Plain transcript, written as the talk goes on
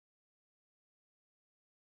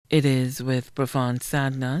It is with profound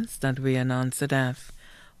sadness that we announce the death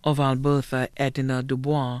of Albertha Edna Du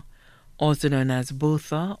Bois, also known as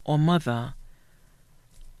Bertha or Mother.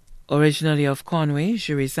 Originally of Conway,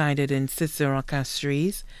 she resided in Cicero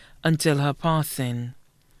Castries until her passing.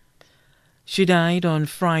 She died on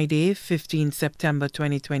Friday, 15 September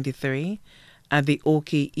 2023, at the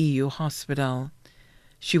Oki EU Hospital.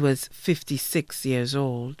 She was 56 years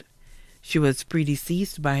old. She was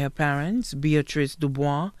predeceased by her parents, Beatrice Du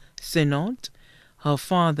Bois, Synod, her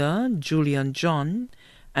father, Julian John,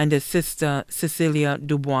 and her sister, Cecilia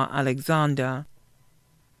Du Bois Alexander.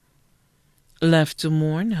 Left to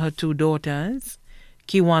mourn her two daughters,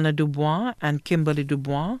 Kiwana Du Bois and Kimberly Du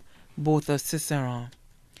Bois, both of Cicero.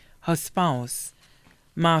 Her spouse,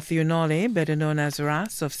 Matthew Nolly, better known as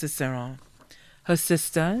Ras of Cicero. Her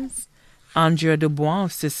sisters, Andrea Du Bois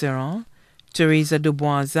of Cicero, Teresa Du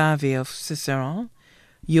Bois Xavier of Cicero,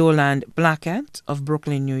 Yolande Blackett of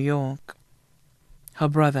Brooklyn, New York. Her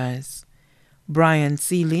brothers, Brian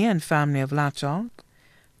Seeley and family of Latchock,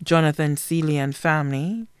 Jonathan Seeley and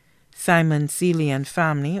family, Simon Seeley and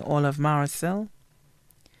family, all of Marisol.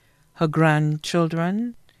 Her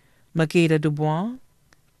grandchildren, Makeda Du Bois,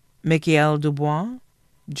 Michael Du Bois,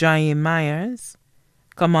 Jaime Myers,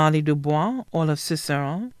 Kamali Du Bois, all of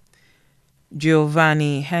Cicero,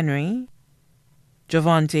 Giovanni Henry,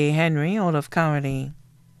 Javante Henry, all of Cowley.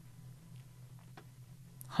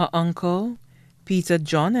 Her uncle, Peter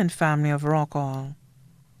John and family of Rockall.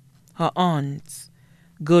 Her aunts,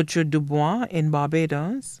 Gertrude Du Bois in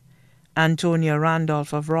Barbados, Antonia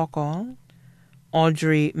Randolph of Rockall,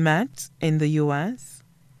 Audrey Metz in the U.S.,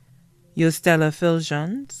 Eustella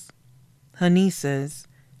Filjans. Her nieces,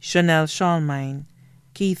 Chanel Charlemagne,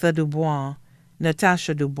 Keitha Du Bois,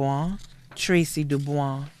 Natasha Du Bois, Tracy Du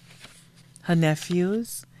Bois. Her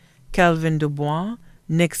nephews, Kelvin Du Bois,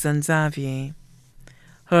 Nixon Xavier.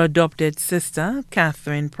 Her adopted sister,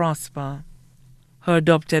 Catherine Prosper. Her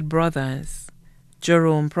adopted brothers,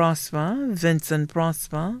 Jerome Prosper, Vincent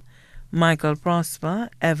Prosper, Michael Prosper,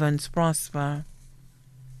 Evans Prosper.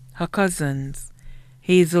 Her cousins,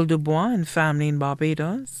 Hazel Du Bois and family in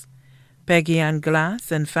Barbados, Peggy Ann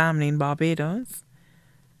Glass and family in Barbados,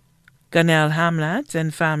 Ganel Hamlet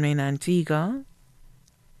and family in Antigua,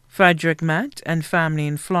 Frederick Matt and family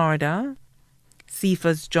in Florida,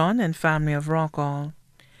 Cephas John and family of Rockall,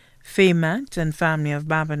 Faye Matt and family of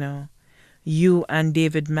Babonneau, Hugh and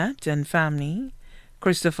David Matt and family,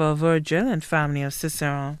 Christopher Virgil and family of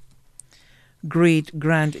Cicero.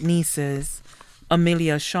 Great-grand-nieces,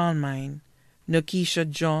 Amelia Charlemagne, Nikisha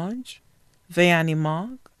George, Vianney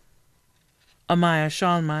Mark, Amaya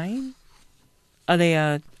Charlemagne,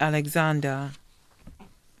 Alea Alexander.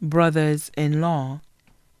 Brothers-in-law,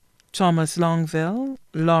 Thomas Longville,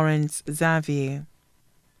 Lawrence Xavier.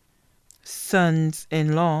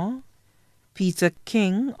 Sons-in-law, Peter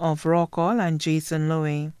King of Rockall and Jason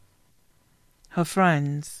Lowy. Her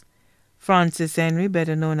friends, Francis Henry,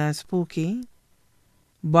 better known as Pookie,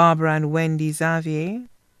 Barbara and Wendy Xavier,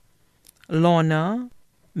 Lorna,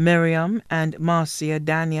 Miriam and Marcia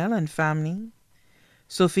Daniel and family,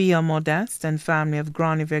 Sophia Modeste and family of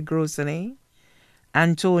Graniver Grosley,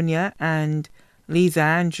 Antonia and Lisa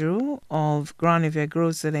Andrew of Graniver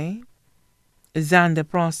Grosley, Xander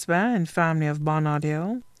Prosper and family of Barnard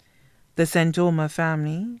Hill, the Santoma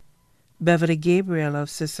family, Beverly Gabriel of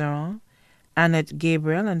Cicero, Annette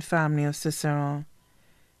Gabriel and family of Cicero,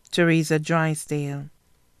 Teresa Drysdale,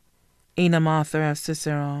 Ina Martha of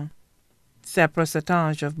Cicero, Sepra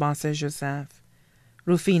Satage of Basse Joseph,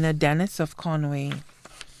 Rufina Dennis of Conway,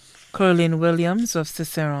 Curlin Williams of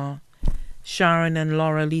Cicero, Sharon and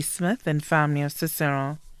Laura Lee Smith and family of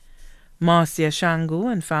Cicero, Marcia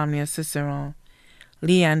Shangu and family of Cicero,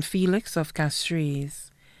 Leanne Felix of Castries,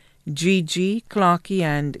 Gigi, Clarkey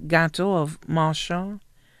and Gatto of Marshall,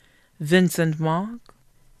 Vincent Mark,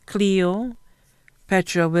 Cleo,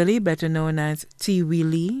 Petra Willie, better known as T.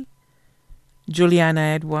 Willie, Juliana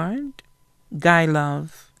Edward, Guy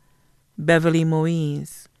Love, Beverly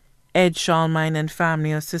Moise, Ed Charlemagne and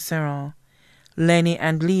family of Cicero, Lenny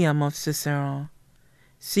and Liam of Cicero,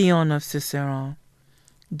 Sion of Cicero,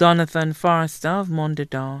 Donathan Forrester of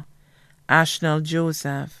Mondador, Ashnell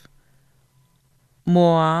Joseph,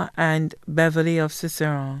 Moa and Beverly of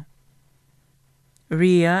Cicero,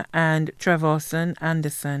 Rhea and Trevorson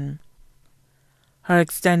Anderson. Her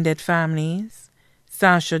extended families,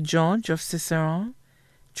 Sasha George of Cicero,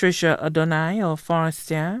 Tricia Adonai of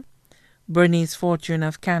Forestier, Bernice Fortune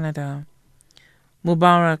of Canada,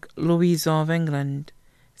 Mubarak Louisa of England,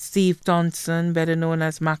 Steve Thompson, better known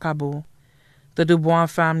as Macabo, the Dubois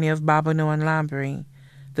family of Babonneau and Labrie,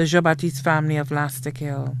 the Jean-Baptiste family of Lastic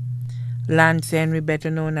Hill, Lance Henry, better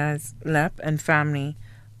known as Lep, and family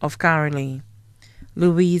of Carolee.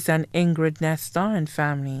 Louise and Ingrid Nestor and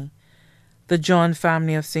family. The John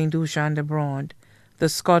family of St. Lucia and abroad. The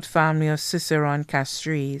Scott family of Cicero and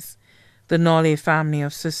Castries. The Nolle family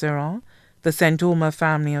of Cicero. The St. Omer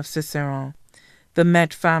family of Cicero. The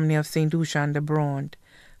Met family of St. Lucia and abroad.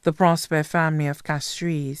 The Prosper family of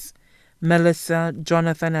Castries. Melissa,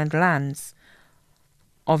 Jonathan, and Lance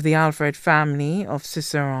of the Alfred family of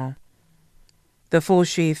Cicero. The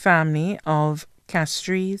Fauché family of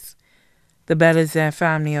Castries. The Belizaire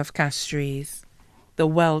family of Castries. The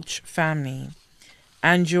Welch family.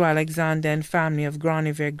 Andrew Alexander and family of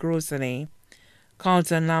Graniver Grocery.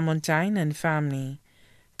 Carlton Lamontagne and family.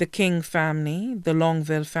 The King family. The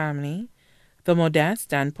Longueville family. The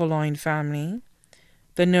Modeste and Pauline family.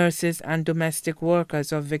 The nurses and domestic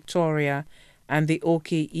workers of Victoria and the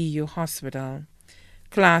OKEU Hospital.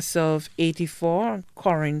 Class of 84,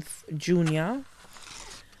 Corinth Jr.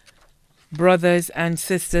 Brothers and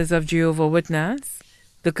Sisters of Jehovah's Witness.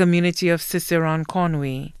 The community of Cicerone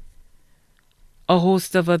Conway. A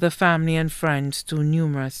host of other family and friends too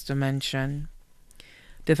numerous to mention.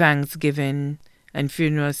 The Thanksgiving and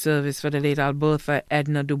funeral service for the late Albertha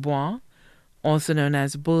Edna Du Bois, also known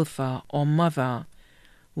as Bertha or Mother,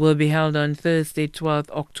 will be held on Thursday, 12th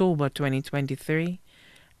October 2023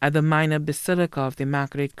 at the Minor Basilica of the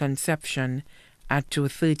Immaculate Conception at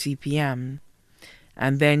 2:30 p.m.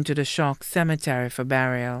 and then to the Shock Cemetery for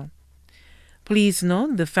burial. Please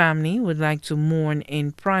note the family would like to mourn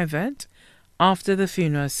in private after the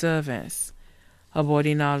funeral service. Her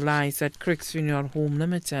body now lies at Crick's Funeral Home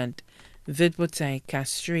Limited, Vidbotay,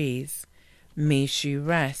 Castries. May she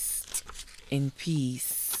rest in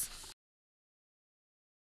peace.